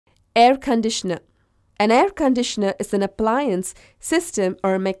Air conditioner. An air conditioner is an appliance, system,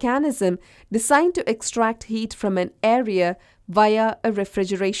 or mechanism designed to extract heat from an area via a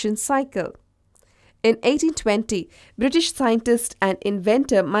refrigeration cycle. In 1820, British scientist and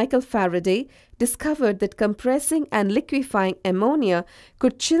inventor Michael Faraday discovered that compressing and liquefying ammonia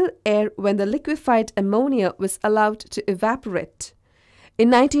could chill air when the liquefied ammonia was allowed to evaporate. In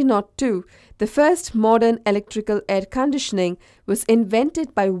 1902, the first modern electrical air conditioning was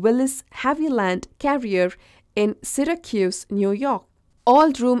invented by Willis Haviland Carrier in Syracuse, New York.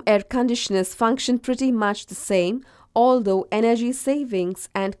 All room air conditioners function pretty much the same, although energy savings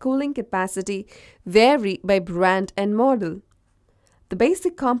and cooling capacity vary by brand and model. The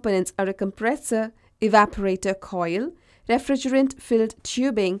basic components are a compressor, evaporator coil, refrigerant-filled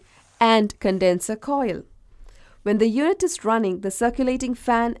tubing, and condenser coil. When the unit is running, the circulating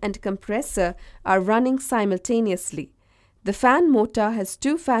fan and compressor are running simultaneously. The fan motor has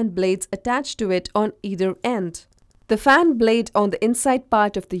two fan blades attached to it on either end. The fan blade on the inside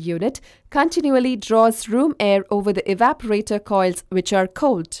part of the unit continually draws room air over the evaporator coils, which are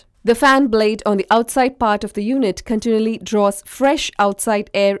cold. The fan blade on the outside part of the unit continually draws fresh outside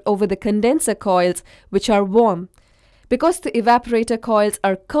air over the condenser coils, which are warm. Because the evaporator coils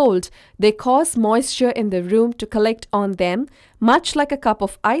are cold, they cause moisture in the room to collect on them, much like a cup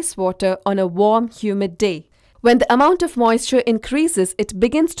of ice water on a warm, humid day. When the amount of moisture increases, it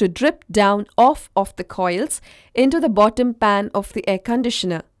begins to drip down off of the coils into the bottom pan of the air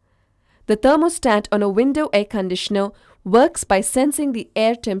conditioner. The thermostat on a window air conditioner works by sensing the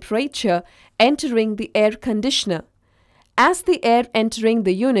air temperature entering the air conditioner. As the air entering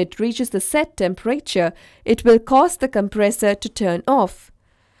the unit reaches the set temperature, it will cause the compressor to turn off.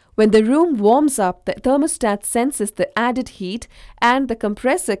 When the room warms up, the thermostat senses the added heat and the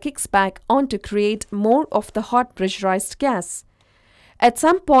compressor kicks back on to create more of the hot pressurized gas. At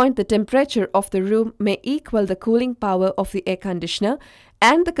some point, the temperature of the room may equal the cooling power of the air conditioner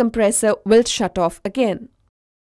and the compressor will shut off again.